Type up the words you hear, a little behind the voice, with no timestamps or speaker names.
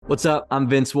What's up? I'm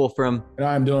Vince Wolfram, And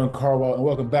I'm Dylan Carwell, and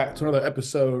welcome back to another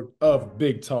episode of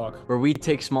Big Talk. where we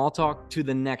take small talk to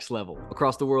the next level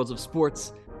across the worlds of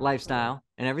sports, lifestyle,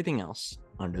 and everything else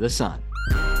under the sun.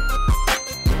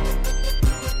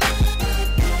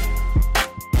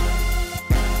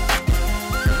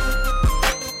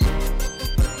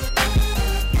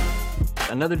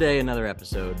 Another day, another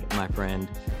episode, my friend.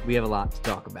 We have a lot to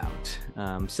talk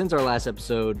about. Since our last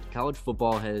episode, college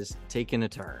football has taken a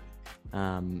turn.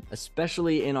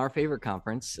 Especially in our favorite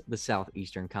conference, the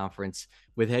Southeastern Conference,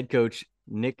 with head coach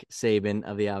Nick Saban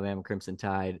of the Alabama Crimson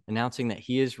Tide announcing that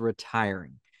he is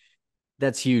retiring.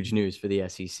 That's huge news for the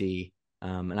SEC.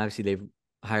 And obviously, they've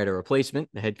hired a replacement,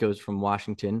 the head coach from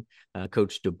Washington,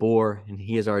 Coach DeBoer, and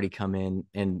he has already come in.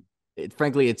 And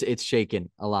frankly, it's shaken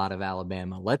a lot of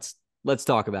Alabama. Let's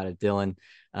talk about it, Dylan.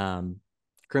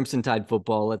 Crimson Tide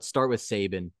football. Let's start with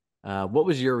Saban. What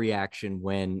was your reaction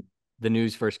when the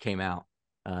news first came out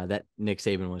that Nick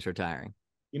Saban was retiring?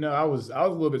 I was a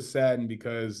little bit saddened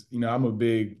because I'm a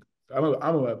big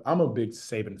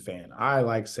Saban fan. I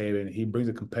like Saban. He brings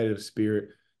a competitive spirit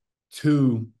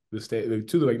to the state,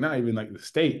 to the like not even like the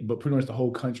state, but pretty much the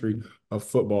whole country of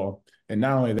football. And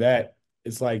not only that,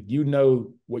 it's like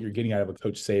what you're getting out of a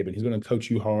Coach Saban. He's going to coach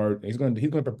you hard. He's going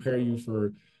to prepare you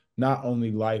for not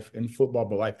only life in football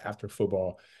but life after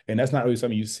football. And that's not really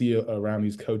something you see around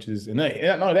these coaches. And not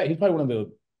only that, he's probably one of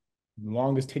the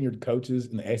longest tenured coaches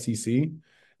in the SEC.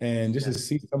 And just Yeah. to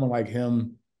see someone like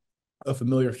him, a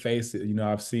familiar face that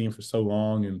I've seen for so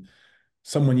long, and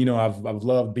someone I've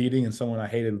loved beating and someone I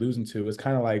hated losing to, it's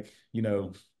kind of like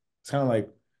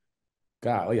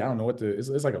golly, I don't know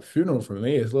it's like a funeral for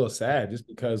me. It's a little sad just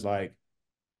because like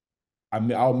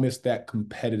I'll miss that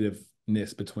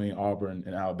competitiveness between Auburn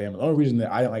and Alabama. The only reason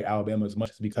that I didn't like Alabama as much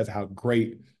is because of how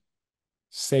great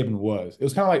Saban was. It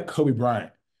was kind of like Kobe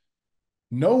Bryant.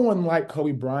 No one liked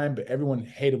Kobe Bryant, but everyone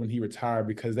hated when he retired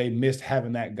because they missed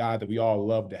having that guy that we all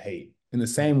love to hate. In the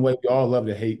same way, we all love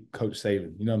to hate Coach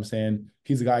Saban. You know what I'm saying?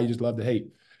 He's a guy you just love to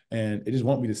hate. And it just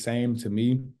won't be the same to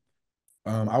me.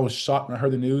 I was shocked when I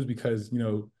heard the news because,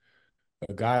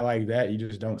 a guy like that, you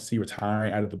just don't see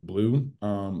retiring out of the blue.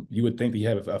 You would think that he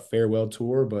had a farewell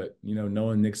tour, but,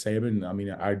 knowing Nick Saban, I mean,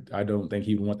 I don't think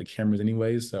he would want the cameras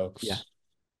anyways. So, Yeah,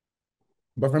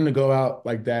 but for him to go out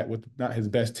like that with not his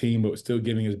best team, but still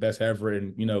giving his best effort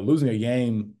and, losing a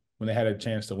game when they had a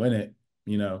chance to win it,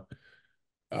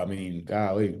 I mean,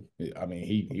 golly, I mean,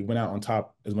 he went out on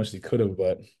top as much as he could have,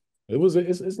 but it's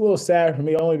a little sad for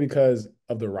me only because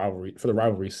of the rivalry, for the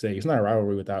rivalry's sake. It's not a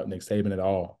rivalry without Nick Saban at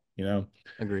all.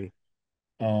 agree.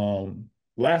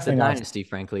 Last The thing I'll dynasty,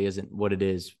 frankly, isn't what it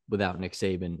is without Nick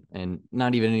Saban, and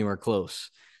not even anywhere close.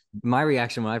 My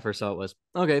reaction when I first saw it was,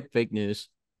 okay, fake news.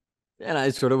 And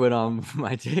I sort of went on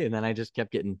my day, and then I just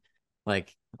kept getting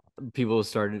like people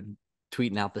started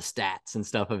tweeting out the stats and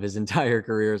stuff of his entire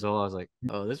career as well. I was like,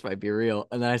 oh, this might be real.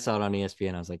 And then I saw it on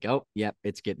ESPN. I was like, oh, yep,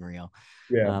 it's getting real.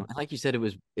 yeah, And like you said,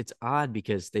 it's odd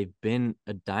because they've been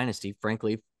a dynasty.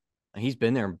 Frankly, he's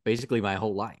been there basically my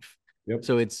whole life. yep,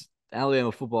 So it's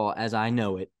Alabama football as I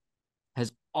know it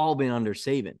has all been under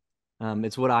Saban.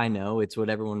 It's what I know. It's what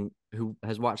everyone who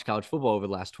has watched college football over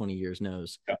the last 20 years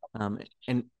knows. yeah,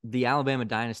 And the Alabama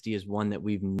dynasty is one that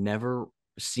we've never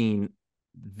seen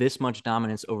this much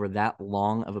dominance over that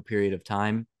long of a period of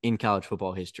time in college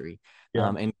football history. yeah,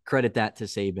 And credit that to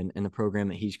Saban and the program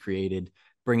that he's created,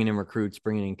 bringing in recruits,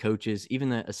 bringing in coaches, even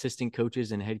the assistant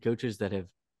coaches and head coaches that have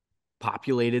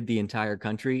populated the entire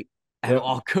country have yep.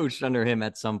 all coached under him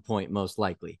at some point, most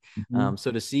likely. Mhm.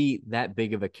 So to see that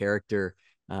big of a character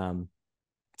um,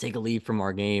 take a lead from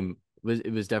our game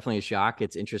was definitely a shock.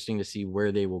 It's interesting to see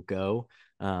where they will go.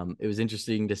 It was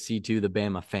interesting to see too the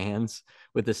Bama fans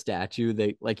with the statue.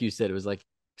 They, like you said, it was like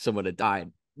someone had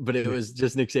died, but it was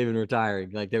just Nick Saban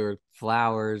retiring. Like there were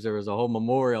flowers, there was a whole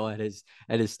memorial at his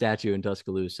statue in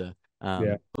Tuscaloosa.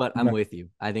 Yeah. But I'm with you.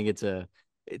 I think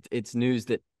it's news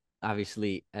that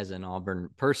obviously as an Auburn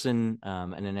person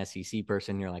and an SEC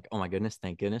person, you're like, oh my goodness,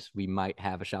 thank goodness we might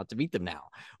have a shot to beat them now,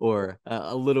 or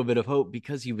a little bit of hope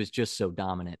because he was just so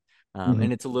dominant. Mhm.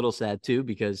 And it's a little sad too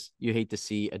because you hate to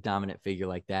see a dominant figure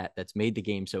like that that's made the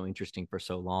game so interesting for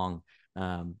so long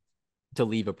um, to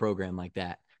leave a program like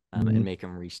that Mhm. and make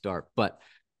him restart. But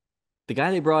the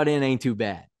guy they brought in ain't too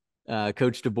bad.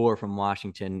 Coach DeBoer from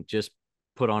Washington just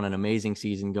put on an amazing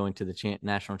season going to the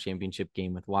national championship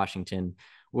game with Washington.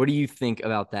 What do you think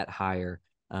about that hire?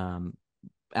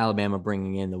 Alabama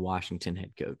bringing in the Washington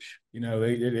head coach.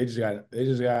 They just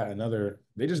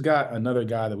got another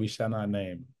guy that we shall not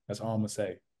name. That's all I'm gonna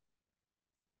say.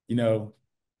 You know,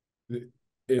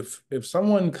 if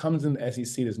someone comes in the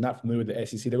SEC that's not familiar with the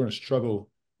SEC, they're going to struggle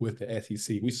with the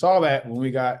SEC. We saw that when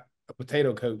we got a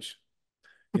potato coach,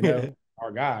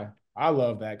 our guy. I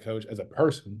love that coach as a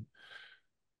person,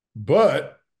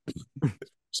 but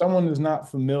someone who's not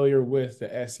familiar with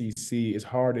the SEC, it's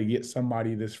hard to get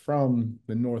somebody that's from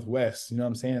the Northwest. You know what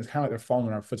I'm saying? It's kind of like they're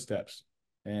following our footsteps.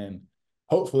 And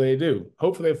hopefully they do.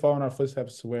 Hopefully they follow in our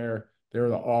footsteps to where they're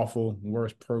the awful,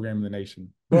 worst program in the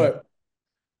nation. But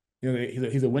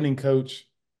he's a winning coach.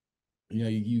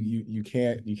 You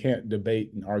can't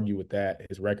debate and argue with that,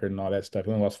 his record and all that stuff.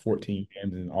 He only lost 14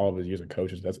 games in all of his years of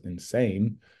coaches. That's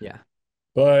insane. Yeah.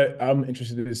 But I'm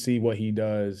interested to see what he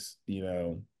does,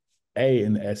 A,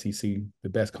 in the SEC, the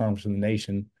best conference in the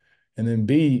nation, and then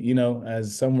B,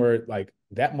 as somewhere like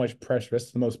that much pressure,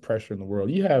 that's the most pressure in the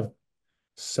world. You have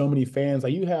so many fans,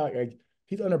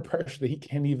 he's under pressure that he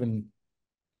can't even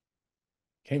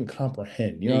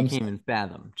comprehend. You Yeah, know what you I'm can't saying? even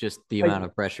fathom just the Like amount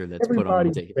of pressure that's put on him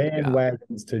everybody taking the job.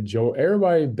 bandwagons to Joe.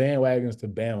 Everybody bandwagons to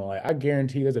Bama. Like I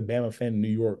guarantee there's a Bama fan in New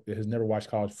York that has never watched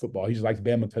college football. He just likes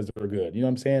Bama because they're good. You know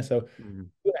what I'm saying? So Mhm.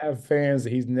 you have fans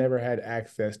that he's never had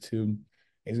access to.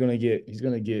 He's gonna get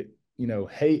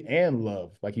hate and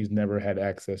love like he's never had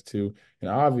access to. And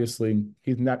obviously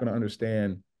he's not gonna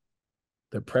understand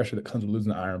the pressure that comes with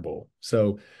losing the Iron Bowl.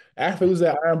 So after losing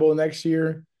that Iron Bowl next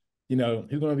year, he's going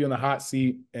to be on the hot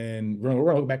seat, and we're going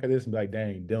to look back at this and be like,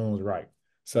 dang, Dylan was right.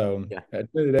 So Yeah. at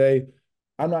the end of the day,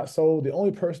 I'm not sold. The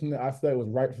only person that I feel like was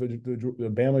right for the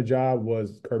Bama job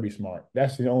was Kirby Smart.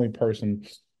 That's the only person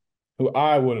who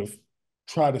I would have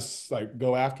tried to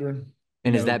go after. You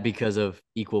And is know, that because of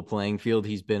equal playing field?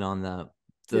 He's been on the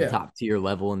yeah, top tier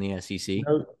level in the SEC.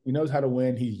 he knows how to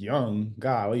win. He's young.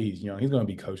 Golly, he's young. He's going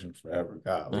to be coaching forever. I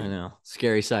Golly. know.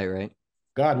 Scary sight, right?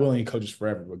 God willing, he coaches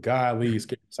forever, but God leads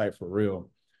scared sight for real.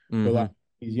 But like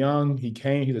Mm-hmm. he's young, he's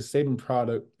a Saban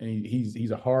product, and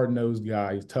he's a hard nosed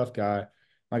guy. He's a tough guy.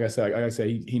 Like I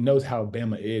said, he knows how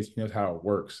Bama is. He knows how it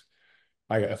works.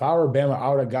 Like if I were Bama, I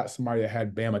would have got somebody that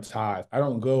had Bama ties. I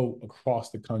don't go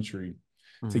across the country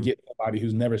to Mm-hmm. get somebody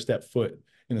who's never stepped foot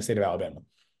in the state of Alabama.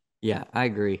 Yeah, I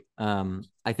agree.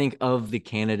 I think of the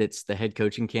candidates, the head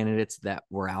coaching candidates that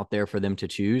were out there for them to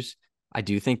choose, I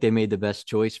do think they made the best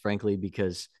choice, frankly,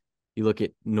 because you look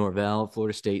at Norvell,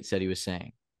 Florida State said he was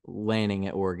staying. Lanning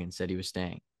at Oregon said he was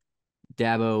staying.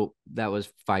 Dabo, that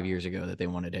was 5 years ago that they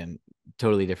wanted him.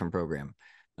 Totally different program.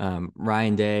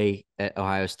 Ryan Day at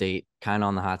Ohio State, kind of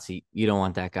on the hot seat. You don't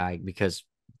want that guy because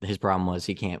his problem was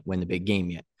he can't win the big game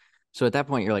yet. So at that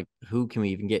point, you're like, who can we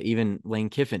even get? Even Lane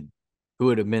Kiffin, who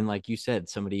would have been, like you said,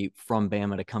 somebody from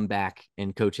Bama to come back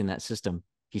and coach in that system.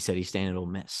 He said he's staying at Ole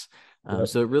Miss. Yep.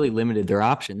 So it really limited their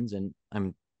options. And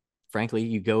I'm frankly,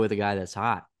 you go with a guy that's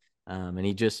hot. And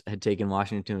he just had taken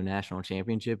Washington to a national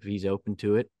championship. He's open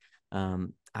to it.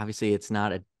 Obviously, it's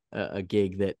not a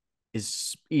gig that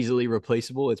is easily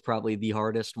replaceable. It's probably the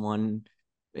hardest one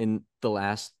in the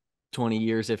last 20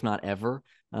 years, if not ever,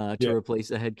 to Yeah.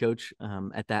 replace a head coach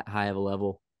at that high of a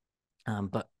level.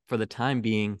 But for the time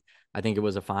being, I think it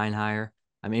was a fine hire.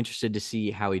 I'm interested to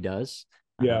see how he does.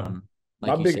 Yeah.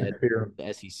 My Like you biggest said, fear,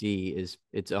 the SEC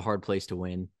it's a hard place to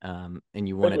win, and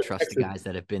you want to especially with trust the Texas, guys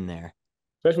that have been there.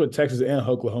 especially with Texas and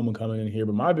Oklahoma coming in here.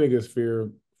 But my biggest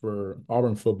fear for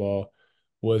Auburn football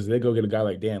was they go get a guy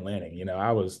like Dan Lanning.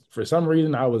 For some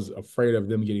reason, I was afraid of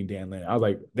them getting Dan Lanning. I was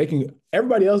like,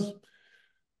 everybody else,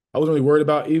 I wasn't really worried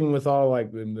about, even with all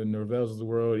like the Norvells of the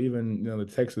world, even, the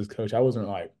Texas coach. I wasn't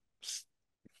like,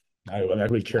 I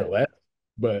really care Yeah. less.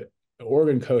 But the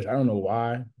Oregon coach, I don't know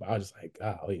why, but I was just like,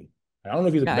 golly. I don't know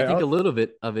if he's a Yeah, I think bad. a little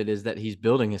bit of it is that he's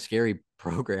building a scary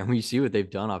program. You see what they've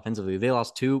done offensively. They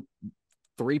lost two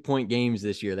 3-point games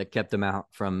this year that kept them out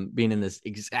from being in this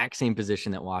exact same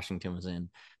position that Washington was in.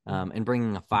 And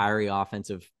bringing a fiery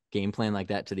offensive game plan like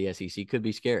that to the SEC could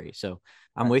be scary. So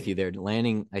I'm with you there.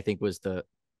 Lanning, I think, was the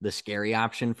scary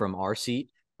option from our seat,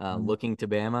 looking to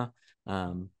Bama.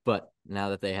 But now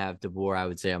that they have DeBoer, I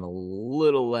would say I'm a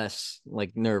little less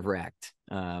like nerve wracked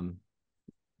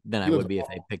than I He looks would be if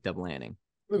they picked up Lanning.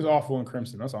 He looks awful in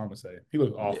crimson. That's all I'm gonna say. He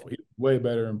looks Yeah. awful. He's way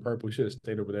better in purple. He should have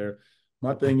stayed over there.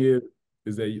 My thing is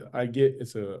that I get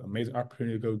it's an amazing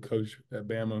opportunity to go coach at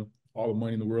Bama. All the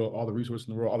money in the world, all the resources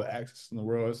in the world, all the access in the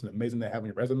world. It's amazing to have on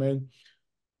your resume.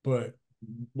 But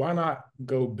why not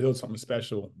go build something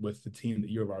special with the team that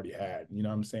you've already had? You know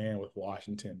what I'm saying? With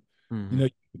Washington. You Mm-hmm. know,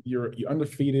 you're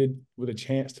undefeated with a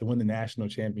chance to win the national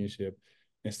championship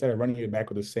instead of running it back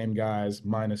with the same guys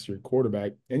minus your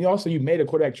quarterback. And you made a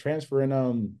quarterback transfer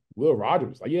in Will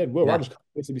Rogers. Like you had Will Yeah. Rogers come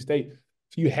to Mississippi State.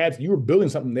 So you were building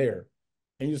something there.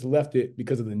 And you just left it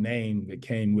because of the name that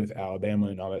came with Alabama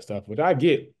and all that stuff, which I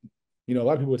get. A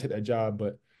lot of people would take that job,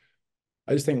 but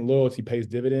I just think loyalty pays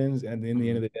dividends. And in the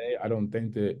end Mm-hmm. of the day, I don't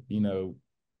think that,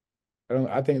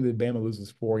 I think that Bama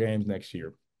loses 4 games next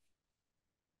year.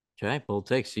 Okay, bold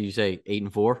takes. So you say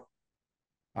 8-4?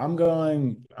 I'm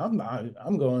going, shoot,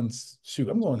 I'm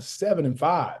going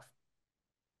 7-5.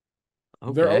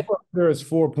 Their Okay. over is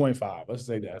 4.5. Let's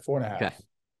say that, four and a Okay. half.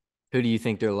 Who do you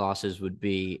think their losses would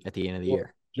be at the end of the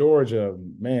year? Georgia,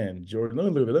 man, Georgia.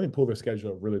 Let me pull their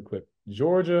schedule up really quick.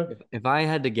 Georgia, If I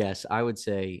had to guess, I would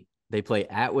say they play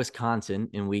at Wisconsin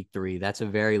in week 3. That's a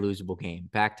very losable game,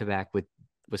 back to back with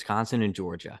Wisconsin and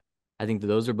Georgia. I think that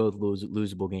those are both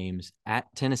losable games.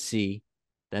 At Tennessee,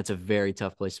 that's a very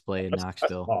tough place to play in that's a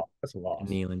Knoxville loss. That's a and loss.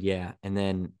 Neyland. Yeah. And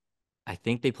then I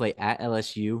think they play at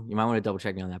LSU. You might want to double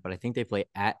check me on that, but I think they play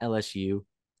at LSU.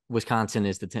 Wisconsin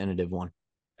is the tentative one.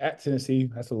 At Tennessee,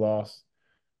 that's a loss.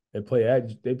 They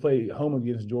play home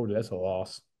against Georgia. That's a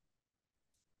loss.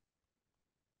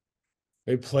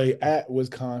 They play at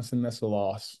Wisconsin. That's a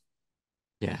loss.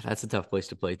 Yeah, that's a tough place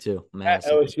to play too. At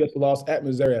Madison. LSU, that's a loss. At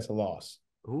Missouri, that's a loss.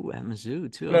 Ooh, at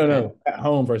Mizzou too. No, Okay. no, at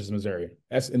home versus Missouri.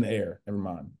 That's in the air. Never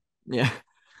mind. Yeah.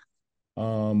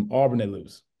 Auburn, they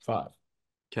lose 5.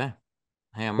 Okay.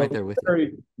 Hey, I'm right But there with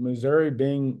you. Missouri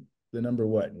being the number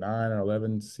what 9 or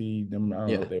 11 seed, number I don't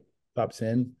know Yeah. what they top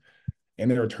 10, and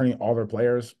they're returning all their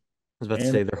players, Was about to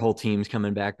and say their whole team's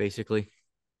coming back basically.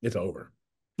 it's over.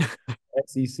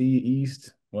 SEC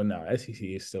East. Well, no,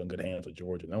 SEC is still in good hands with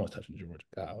Georgia. No one's touching Georgia.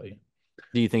 Golly,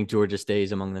 Do you think Georgia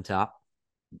stays among the top?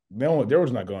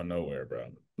 Georgia's not going nowhere, bro.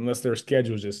 Unless their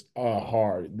schedule is just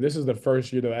hard. This is the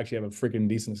first year they'll actually have a freaking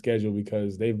decent schedule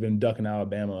because they've been ducking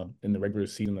Alabama in the regular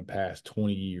season the past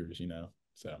 20 years.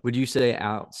 So Would you say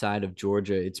outside of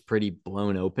Georgia, it's pretty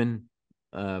blown open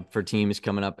for teams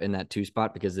coming up in that 2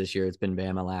 spot? Because this year it's been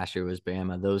Bama, last year was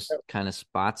Bama. Those kind of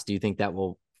spots. Do you think that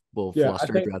will yeah, I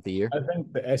fluster think throughout the year? I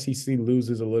think the SEC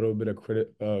loses a little bit of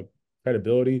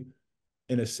credibility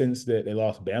in a sense that they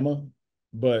lost Bama,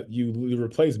 but you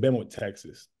replace Bama with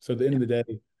Texas. So at the end Yeah. of the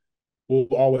day, we'll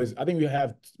always. I think we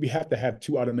have to have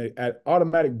 2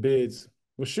 automatic bids.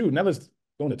 Well, shoot, now let's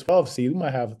go into 12 seed. We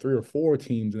might have 3 or 4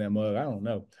 teams in that mug. I don't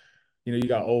know. You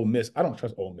got Ole Miss. I don't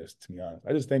trust Ole Miss, to be honest.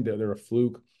 I just think that they're a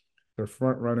fluke. They're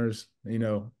front runners.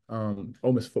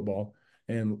 Ole Miss football,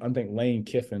 and I think Lane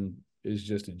Kiffin is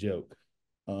just a joke.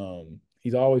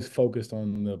 He's always focused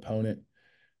on the opponent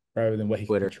rather than what he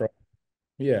can Twitter. control.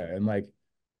 Yeah, and like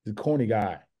he's a corny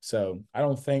guy. So I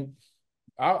don't think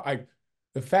I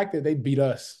the fact that they beat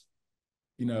us,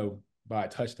 by a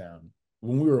touchdown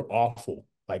when we were awful.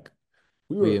 Like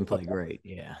we We were didn't a, play great.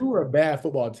 Yeah. we were a bad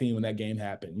football team when that game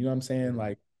happened. You know what I'm saying? Mhm.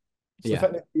 Like so the Yeah.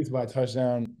 fact that they beat us by a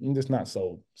touchdown, I'm just not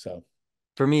sold. So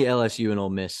For me, LSU and Ole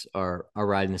Miss are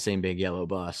riding the same big yellow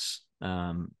bus.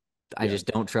 I yeah. just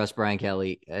don't trust Brian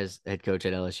Kelly as head coach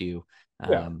at LSU.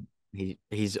 Yeah.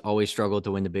 He's always struggled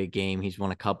to win the big game. He's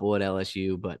won a couple at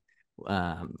LSU, but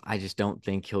I just don't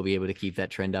think he'll be able to keep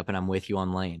that trend up. And I'm with you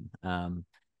on Lane.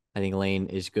 I think Lane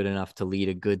is good enough to lead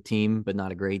a good team, but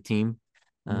not a great team.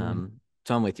 Mhm.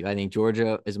 So I'm with you. I think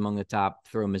Georgia is among the top.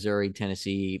 Throw Missouri,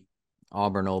 Tennessee,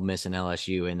 Auburn, Ole Miss, and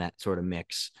LSU in that sort of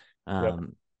mix. Yep.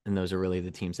 And those are really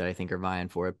the teams that I think are vying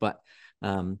for it. But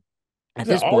at Is that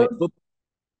this point, Auburn?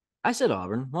 I said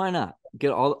Auburn. Why not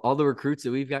get all the recruits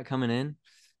that we've got coming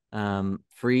in?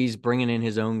 Freeze bringing in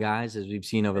his own guys, as we've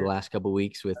seen over the last couple of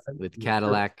weeks with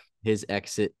Cadillac, his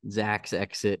exit, Zach's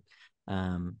exit,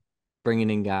 um, bringing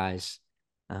in guys.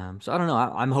 So I don't know.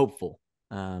 I'm hopeful.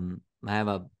 I have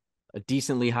a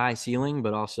decently high ceiling,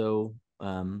 but also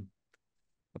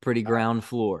a pretty ground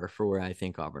floor for where I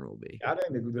think Auburn will be. I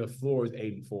think the floor is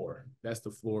 8-4. That's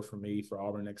the floor for me for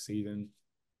Auburn next season.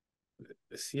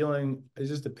 The ceiling, it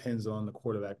just depends on the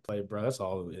quarterback play, bro. That's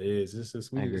all it is. It's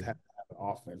just I we just agree. have to have an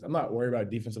offense. I'm not worried about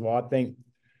defensive ball. I think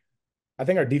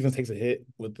our defense takes a hit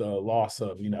with the loss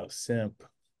of Simp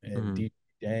and Mhm. D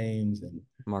James and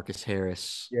Marcus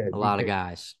Harris, yeah a lot of DK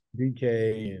guys.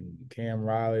 DK and Cam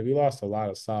Riley. We lost a lot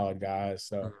of solid guys.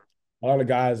 So Mhm. a lot of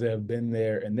guys that have been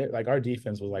there, and they're like our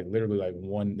defense was like literally like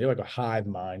one. They're like a hive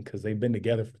mind because they've been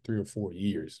together for 3 or 4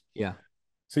 years. Yeah.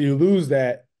 So you lose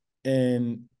that,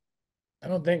 and I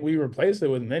don't think we replaced it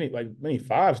with many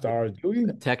 5 stars, do we?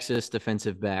 Texas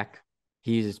defensive back.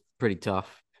 He's pretty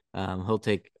tough. He'll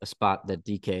take a spot that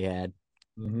DK had,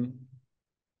 Mm-hmm.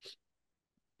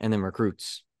 and then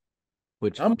recruits,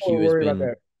 which I'm more Hugh has worried about been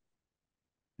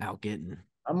that. out getting.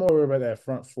 I'm more worried about that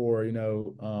front four. It's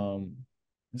all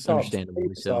Understandably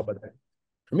it's all so. about that.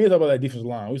 For me, it's all about that defensive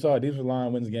line. We saw a defensive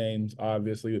line wins games,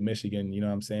 obviously with Michigan. You know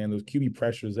what I'm saying? Those QB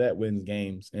pressures that wins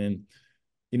games, and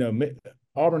you know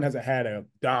Auburn hasn't had a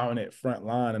dominant front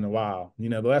line in a while.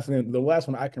 The last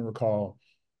one I can recall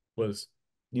was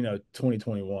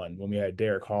 2021 when we had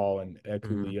Derek Hall and Ed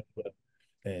Mhm. Cooper.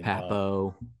 and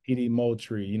Papo. PD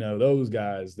Moultrie, those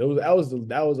guys. That was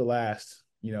the last,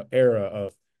 era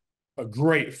of a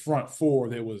great front four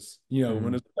that was, when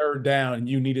Mhm. it's third down and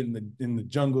you need it in the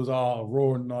jungles all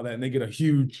roaring and all that, and they get a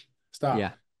huge stop.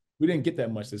 Yeah. We didn't get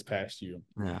that much this past year.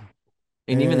 Yeah.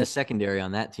 And even And the secondary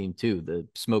on that team too, the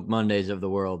Smoke Mondays of the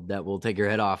world that will take your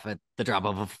head off at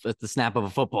the at the snap of a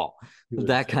football. he would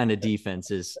That take, kind of defense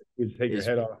he'd take your is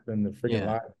head off in the freaking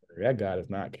yeah. library. That guy does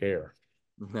not care.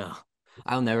 No.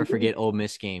 I'll never forget Ole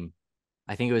Miss game.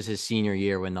 I think it was his senior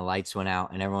year when the lights went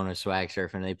out and everyone was swag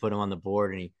surfing. And they put him on the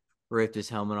board and he ripped his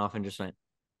helmet off and just went.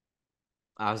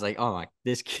 I was like, oh my,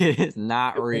 this kid is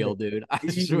not real, dude. I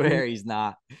swear he's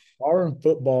not. Our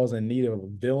football is in need of a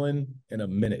villain and a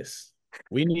menace.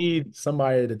 We need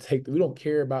somebody to take. We don't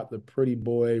care about the pretty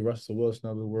boy Russell Wilson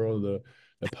of the world, the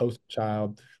poster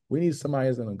child. We need somebody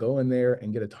who's going to go in there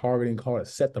and get a targeting call to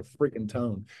set the freaking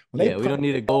tone. When they Yeah, we put, don't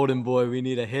need a golden boy. We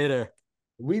need a hitter.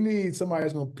 we need somebody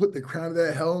who's going to put the crown of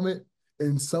that helmet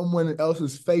in someone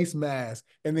else's face mask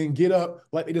and then get up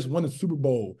like they just won the Super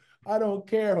Bowl. I don't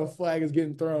care if a flag is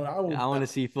getting thrown. I want to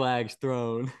see flags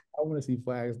thrown. I want to see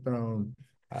flags thrown.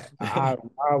 I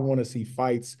want to see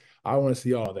fights. I want to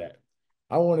see all that.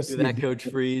 I want to Do see that, Coach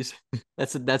Freeze.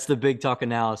 That's the big talk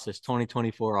analysis.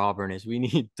 2024 Auburn is we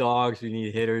need dogs, we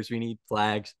need hitters, we need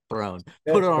flags thrown. Put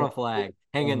that's it on the a flag,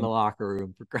 hang it in the locker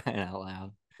room for crying out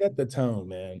loud. set the tone,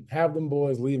 man. Have them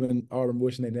boys leaving Auburn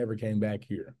wishing they never came back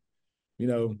here. You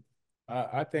know,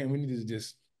 I think we need to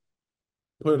just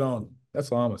put it on.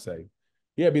 That's all I'm gonna say.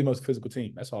 Yeah, be the most physical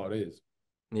team. That's all it is.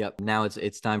 Yep. Now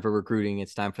it's time for recruiting.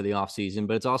 It's time for the off season,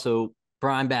 but it's also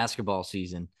prime basketball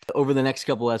season. Over the next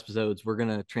couple episodes, we're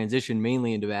gonna transition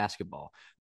mainly into basketball.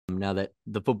 Now that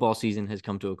the football season has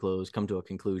come to a close, come to a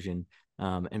conclusion,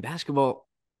 and basketball,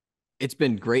 it's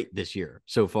been great this year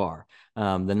so far.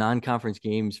 The non-conference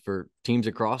games for teams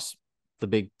across the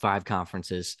big five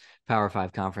conferences, Power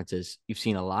Five conferences, you've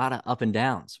seen a lot of up and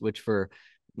downs, which for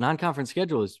non-conference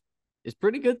schedule is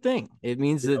pretty good thing. It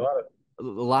means Yeah, that a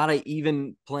lot of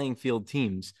even playing field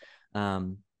teams.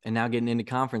 And now getting into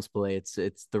conference play, it's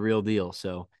the real deal.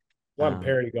 So a lot of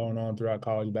parity going on throughout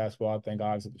college basketball. I think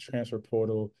obviously the transfer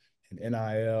portal and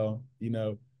NIL,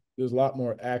 there's a lot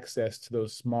more access to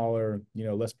those smaller,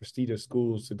 less prestigious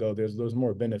schools to go. There's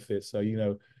more benefits. So,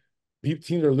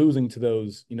 teams are losing to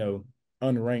those,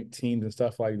 unranked teams and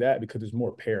stuff like that because there's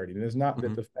more parity. And it's not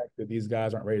that the fact that these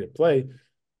guys aren't ready to play.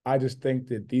 I just think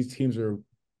that these teams are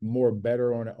more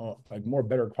better more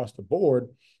better across the board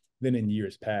than in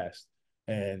years past.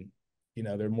 And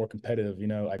they're more competitive,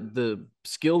 like the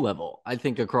skill level, I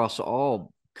think across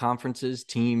all conferences,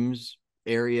 teams,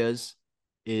 areas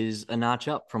is a notch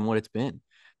up from what it's been.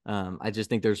 I just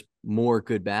think there's more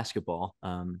good basketball,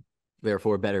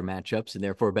 therefore better matchups and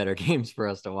therefore better games for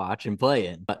us to watch and play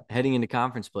in. But heading into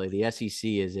conference play, the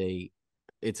SEC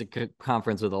it's a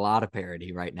conference with a lot of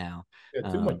parity right now. Yeah,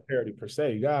 too much parity per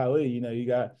se. You got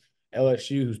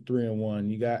LSU who's 3-1.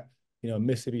 You got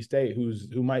Mississippi State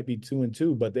who might be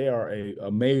 2-2, but they are a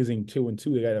amazing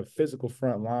 2-2. They got a physical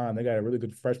front line. They got a really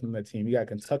good freshman on that team. You got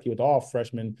Kentucky with all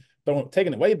freshmen,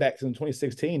 taking it way back to the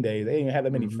 2016 days. They didn't even have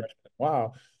that many freshmen in a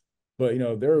while. But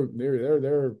they're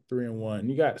 3-1.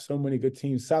 You got so many good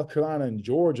teams. South Carolina and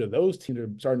Georgia, those teams are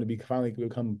starting to finally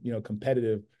become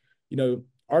competitive.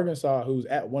 Arkansas, who's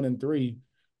at 1-3,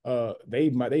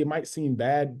 they might seem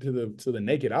bad to the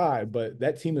naked eye, but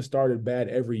that team has started bad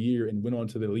every year and went on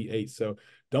to the Elite Eight. So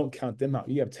don't count them out.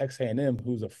 You have Texas A&M,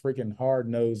 who's a freaking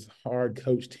hard-nosed,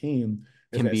 hard-coached team.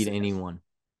 Can beat anyone.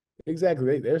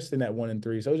 Exactly. They're sitting at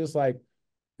 1-3. So it's just like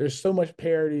there's so much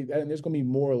parity, and there's going to be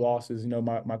more losses.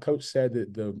 My coach said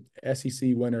that the SEC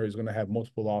winner is going to have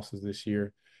multiple losses this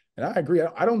year. And I agree.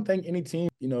 I don't think any team,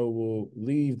 will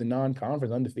leave the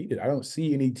non-conference undefeated. I don't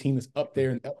see any team that's up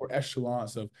there in the upper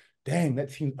echelons of, dang,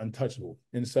 that team's untouchable.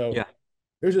 And so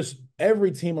there's just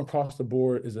every team across the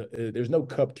board there's no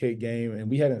cupcake game, and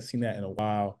we haven't seen that in a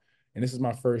while. And this is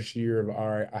my first year of, all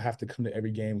right, I have to come to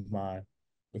every game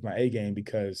with my A game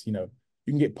because,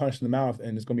 you can get punched in the mouth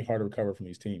and it's going to be hard to recover from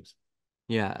these teams.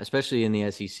 Yeah, especially in the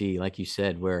SEC, like you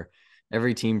said, where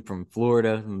every team from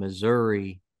Florida,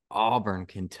 Missouri, Auburn,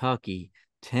 Kentucky,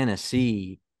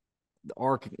 Tennessee,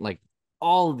 like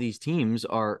all of these teams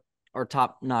are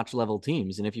top-notch level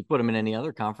teams. And if you put them in any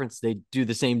other conference, they do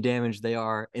the same damage they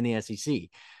are in the SEC.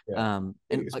 Yeah.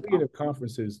 And speaking of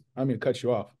conferences, I'm going to cut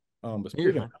you off. But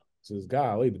speaking of conferences,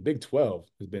 golly, the Big 12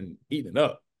 has been eating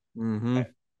up. Mm-hmm.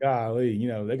 Golly,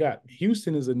 they got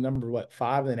Houston is a number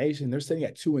 5 in the nation. They're sitting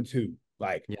at 2-2.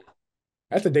 Like,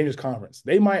 that's a dangerous conference.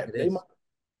 They might be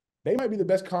the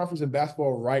best conference in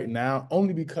basketball right now,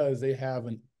 only because they have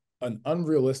an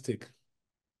unrealistic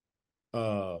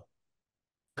uh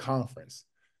conference.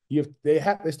 They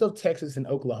still have Texas and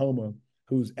Oklahoma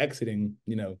who's exiting,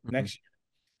 Mhm. next year.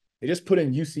 They just put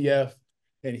in UCF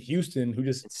and Houston, who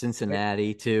just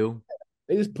Cincinnati too.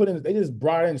 they just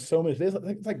brought in so much.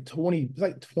 It's like 20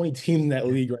 teams in that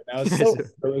league right now. It's Yes, so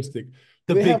realistic. the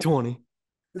But they Big have 20.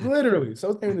 literally, so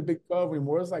it's not even the Big 12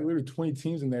 anymore. It's like literally 20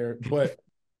 teams in there. But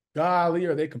golly,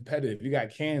 are they competitive? You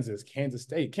got Kansas, Kansas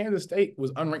State. Kansas State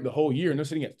was unranked the whole year, and they're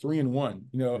sitting at 3-1.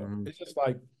 Mhm. It's just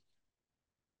like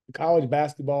college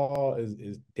basketball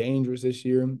is dangerous this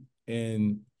year,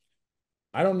 and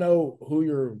I don't know who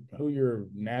your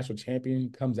national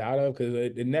champion comes out of, because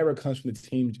it never comes from the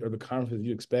teams or the conferences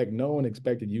you expect. No one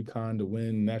expected UConn to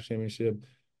win the national championship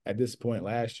at this point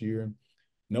last year.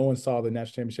 No one saw the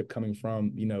national championship coming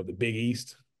from the Big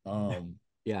East. Um,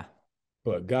 Yeah.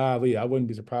 but golly, I wouldn't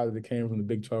be surprised if it came from the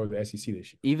Big 12 or the SEC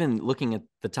this year. Even looking at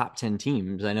the top 10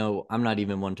 teams, I know I'm not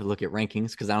even one to look at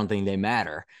rankings because I don't think they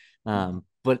matter.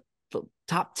 But the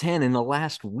top 10 in the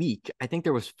last week, I think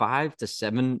there was 5 to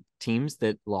 7 teams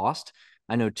that lost.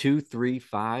 I know 2, 3,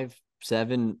 5,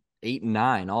 7, 8, and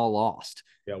 9 all lost.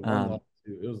 Yeah, one Um, loss.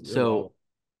 It was so all.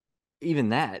 even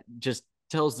that just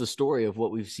tells the story of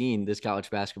what we've seen this college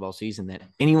basketball season, that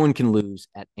anyone can lose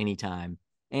at any time.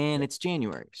 And Yeah, it's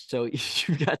January. So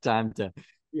you've got time to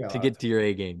we got a to lot of get time. to your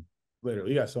A game.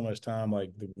 Literally, you got so much time.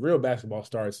 Like the real basketball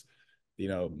starts,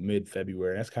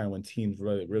 mid-February. That's kind of when teams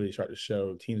really start to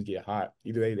show. Teams get hot.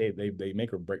 Either they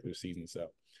make or break their season. So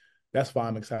that's why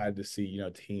I'm excited to see,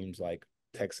 teams like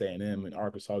Texas A&M and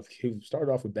Arkansas, who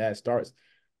started off with bad starts.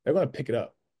 They're going to pick it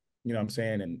up. You know what I'm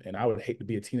saying? And I would hate to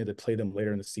be a team to play them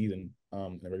later in the season,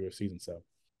 in the regular season. So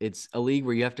It's a league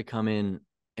where you have to come in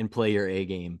and play your A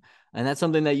game. And that's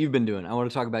something that you've been doing. I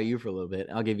want to talk about you for a little bit.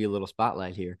 I'll give you a little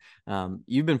spotlight here.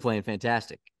 You've been playing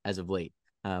fantastic as of late,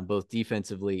 both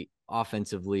defensively,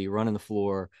 offensively, running the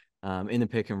floor, in the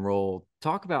pick and roll.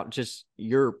 Talk about just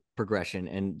your progression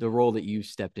and the role that you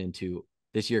stepped into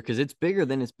this year, because it's bigger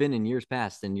than it's been in years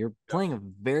past. And you're playing a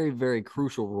very, very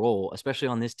crucial role, especially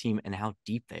on this team and how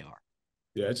deep they are.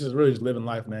 yeah, it's just really just living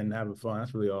life, man, and having fun.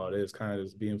 That's really all it is. Kind of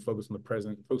just being focused on the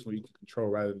present, focused on what you can control,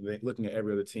 rather than looking at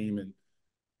every other team and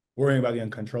worrying about the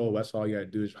uncontrollable. That's all you got to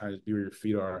do is kind of just be where your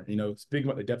feet are. Speaking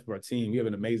about the depth of our team, we have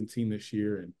an amazing team this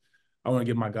year, and I want to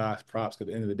give my guys props, because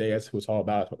at the end of the day, that's what it's all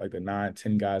about. Like the 9,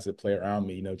 10 guys that play around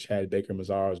me. Chad Baker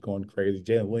Mazar is going crazy.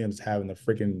 Jalen Williams having the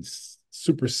freaking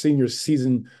super senior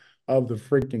season of the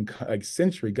freaking like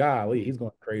century. Golly, he's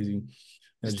going crazy.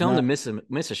 Just tell him Janai, to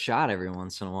miss a shot every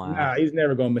once in a while. nah, he's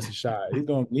never gonna miss a shot. He's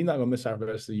not gonna miss a shot for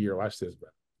the rest of the year. Watch this, bro.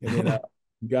 And then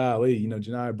golly,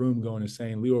 Janai Broom going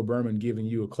insane. Leo Berman giving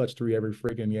you a clutch three every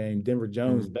freaking game. Denver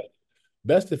Jones, Mm,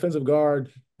 best defensive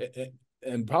guard,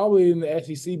 and probably in the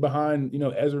SEC behind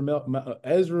Ezra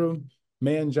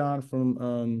Manjon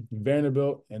from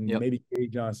Vanderbilt, and yep. maybe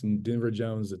Cade Johnson. Denver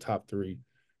Jones, the top three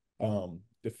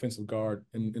defensive guard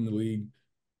in the league.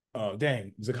 Oh,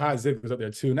 dang, Zakai Zip was up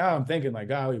there too. Now I'm thinking, like,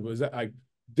 golly, was that like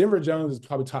Denver Jones is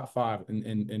probably top five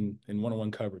in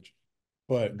one-on-one coverage.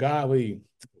 But golly,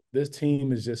 this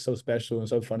team is just so special and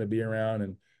so fun to be around.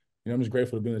 And I'm just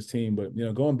grateful to be on this team. But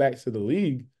going back to the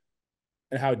league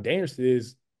and how dangerous it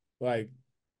is, like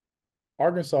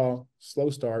Arkansas, slow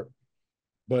start,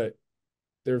 but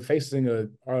they're facing a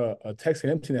Texas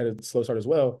A&M team that had a slow start as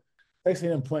well. Texas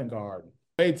A&M point guard,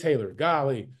 Wade Taylor,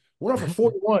 golly, went off for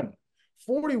 41.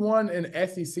 41 in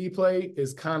SEC play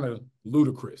is kind of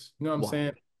ludicrous. You know what I'm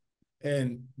saying? Wild.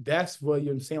 And that's what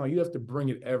you're saying. Like, you have to bring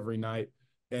it every night.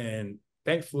 And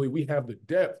thankfully, we have the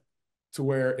depth to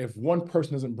where if one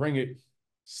person doesn't bring it,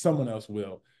 someone else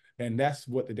will. And that's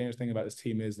what the dangerous thing about this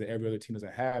team is that every other team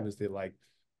doesn't have, is that, like,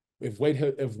 if Wade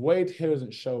Hill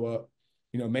doesn't show up,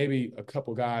 maybe a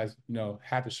couple guys,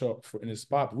 have to show up in his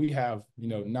spot. But we have,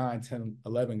 9, 10,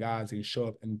 11 guys that can show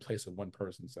up in place of one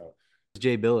person. So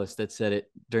Jay Billis that said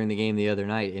it during the game the other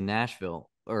night in Nashville,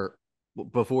 or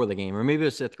before the game, or maybe it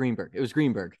was Seth Greenberg. It was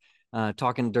Greenberg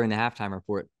talking during the halftime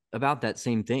report about that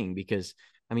same thing. Because,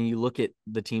 I mean, you look at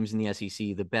the teams in the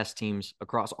SEC, the best teams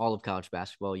across all of college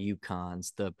basketball,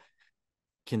 UConn's, the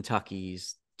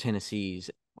Kentucky's, Tennessee's,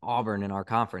 Auburn in our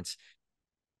conference.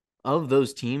 Of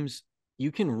those teams,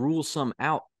 you can rule some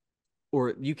out,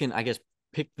 or you can, I guess,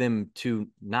 pick them to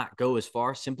not go as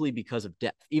far simply because of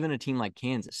depth. Even a team like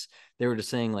Kansas, they were just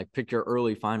saying, like, pick your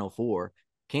early Final Four.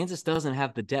 Kansas doesn't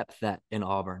have the depth that an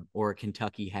Auburn or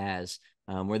Kentucky has,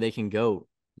 where they can go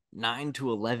 9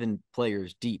 to 11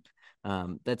 players deep.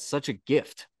 That's such a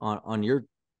gift on your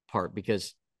part,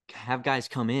 because have guys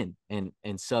come in and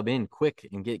sub in quick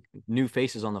and get new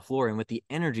faces on the floor. And with the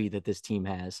energy that this team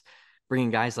has, bringing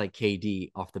guys like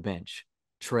KD off the bench,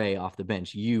 Trey off the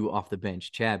bench, you off the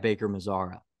bench, Chad Baker,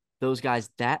 Mazzara. Those guys,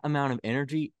 that amount of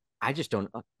energy, I just don't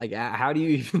like. How do you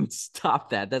even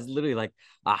stop that? That's literally like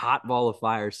a hot ball of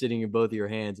fire sitting in both of your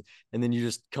hands, and then you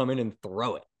just come in and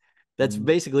throw it. That's Mm.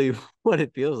 basically what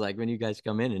it feels like when you guys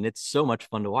come in, and it's so much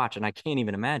fun to watch. And I can't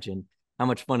even imagine how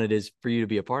much fun it is for you to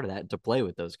be a part of that, to play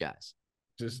with those guys.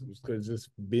 Just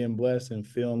being blessed and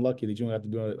feeling lucky that you don't have to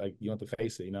do it, like you don't have to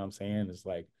face it. You know what I'm saying? It's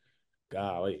like,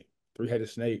 golly, 3-headed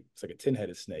snake. It's like a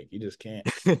 10-headed snake. You just can't.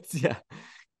 Yeah,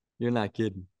 you're not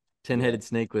kidding. Yeah, 10-headed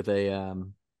snake with a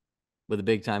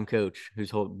big time coach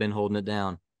who's been holding it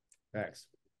down, facts.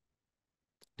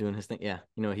 doing his thing. Yeah,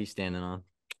 you know what he's standing on.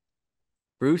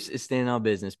 Bruce is standing on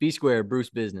business. B squared, Bruce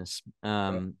business.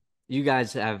 Yeah. You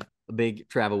guys have a big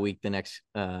travel week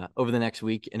over the next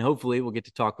week, and hopefully we'll get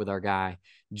to talk with our guy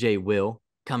Jay Will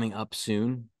coming up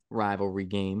soon. Rivalry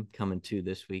game coming to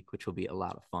this week, which will be a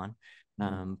lot of fun.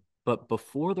 Mm. But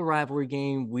before the rivalry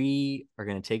game, we are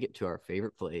going to take it to our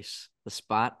favorite place, the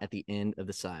spot at the end of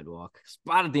the sidewalk,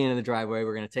 spot at the end of the driveway.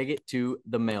 We're going to take it to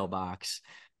the mailbox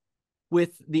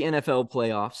with the NFL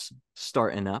playoffs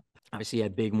starting up. Obviously, you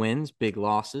had big wins, big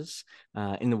losses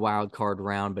in the wild card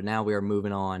round, but now we are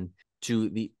moving on to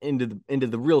the into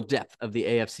the real depth of the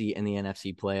AFC and the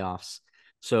NFC playoffs.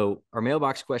 So our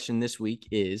mailbox question this week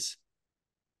is,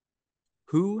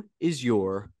 who is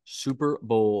your Super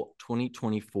Bowl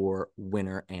 2024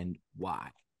 winner and why?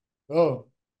 Oh,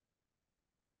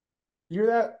 you hear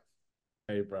that?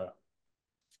 Hey, bro.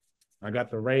 I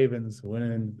got the Ravens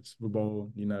winning the Super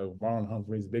Bowl. You know, Ron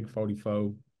Humphreys, big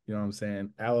 44. You know what I'm saying?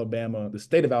 Alabama, the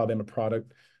state of Alabama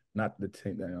product, not the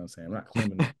team. You know what I'm saying? I'm not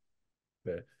claiming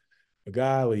the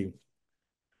golly.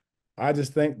 I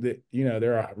just think that, you know,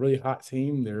 they're a really hot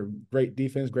team. They're great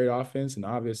defense, great offense. And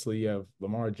obviously, you have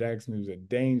Lamar Jackson, who's a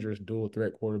dangerous dual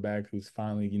threat quarterback who's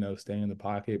finally, you know, staying in the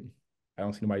pocket. I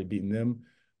don't see nobody beating them.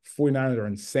 49ers are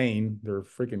insane. They're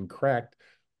freaking cracked.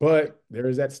 But there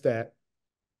is that stat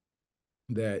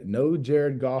that no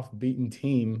Jared Goff beaten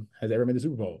team has ever made the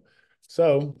Super Bowl.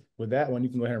 So with that one, you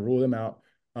can go ahead and rule them out.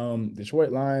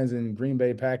 Detroit Lions and Green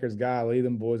Bay Packers, golly,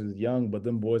 them boys is young, but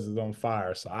them boys is on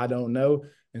fire. So I don't know.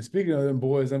 And speaking of them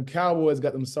boys, them Cowboys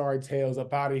got them sorry tails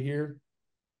up out of here.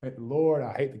 Lord,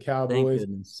 I hate the Thank Cowboys.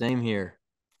 goodness. Same here.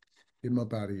 Get them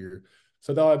up out of here.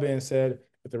 So with all that being said,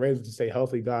 if the Ravens to stay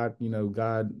healthy, God,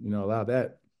 allow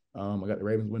that. I got the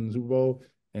Ravens winning the Super Bowl,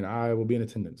 and I will be in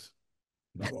attendance.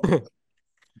 Not well.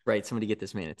 Right, somebody get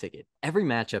this man a ticket. Every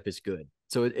matchup is good,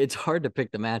 so it's hard to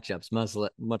pick the matchups,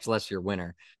 much less your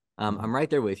winner. I'm right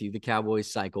there with you. The Cowboys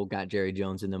cycle got Jerry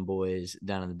Jones and them boys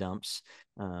down in the dumps.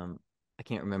 I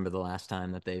can't remember the last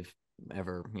time that they've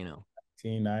ever,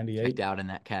 1998. checked out in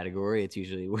that category. It's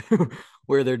usually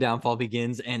where their downfall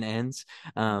begins and ends.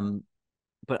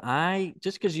 But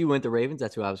just because you went the Ravens,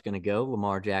 that's who I was going to go.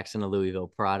 Lamar Jackson, a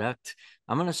Louisville product.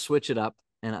 I'm going to switch it up,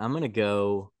 and I'm going to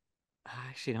go. I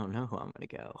actually don't know who I'm going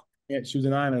to go. Can't choose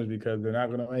the Niners because they're not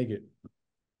going to make it.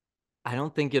 I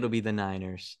don't think it'll be the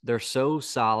Niners. They're so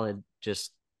solid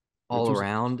just They're all too.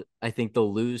 around. I think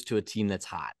they'll lose to a team that's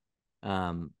hot.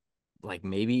 Like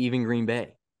maybe even Green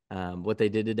Bay. What they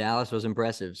did to Dallas was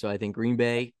impressive. So I think Green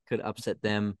Bay could upset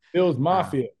them. Bills Uh,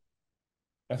 Mafia.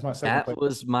 That's my second that play.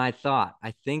 was my thought.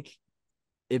 I think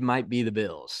it might be the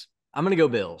Bills. I'm going to go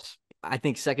Bills. I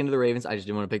think second to the Ravens. I just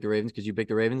didn't want to pick the Ravens because you picked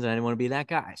the Ravens and I didn't want to be that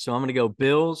guy. So I'm going to go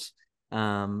Bills.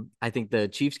 I think the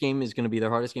Chiefs game is going to be their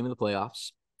hardest game of the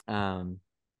playoffs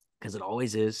because it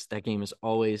always is. That game is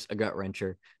always a gut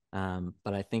wrencher.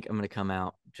 But I think I'm going to come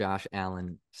out Josh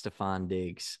Allen, Stephon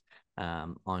Diggs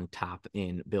on top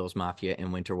in Bills Mafia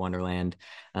and Winter Wonderland.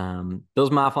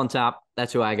 Bills Mafia on top.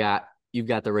 That's who I got. You've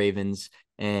got the Ravens.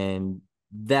 And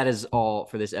that is all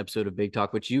for this episode of Big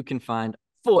Talk, which you can find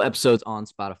full episodes on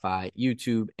Spotify,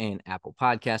 YouTube, and Apple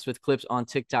Podcasts with clips on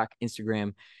TikTok,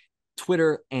 Instagram,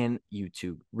 Twitter, and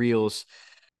YouTube Reels.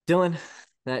 Dylan,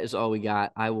 that is all we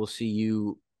got. I will see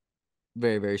you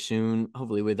very, very soon,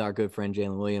 hopefully with our good friend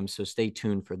Jalen Williams. So stay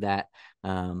tuned for that.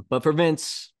 But for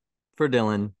Vince, for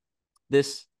Dylan,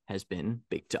 this has been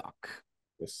Big Talk.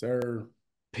 Yes, sir.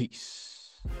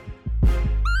 Peace.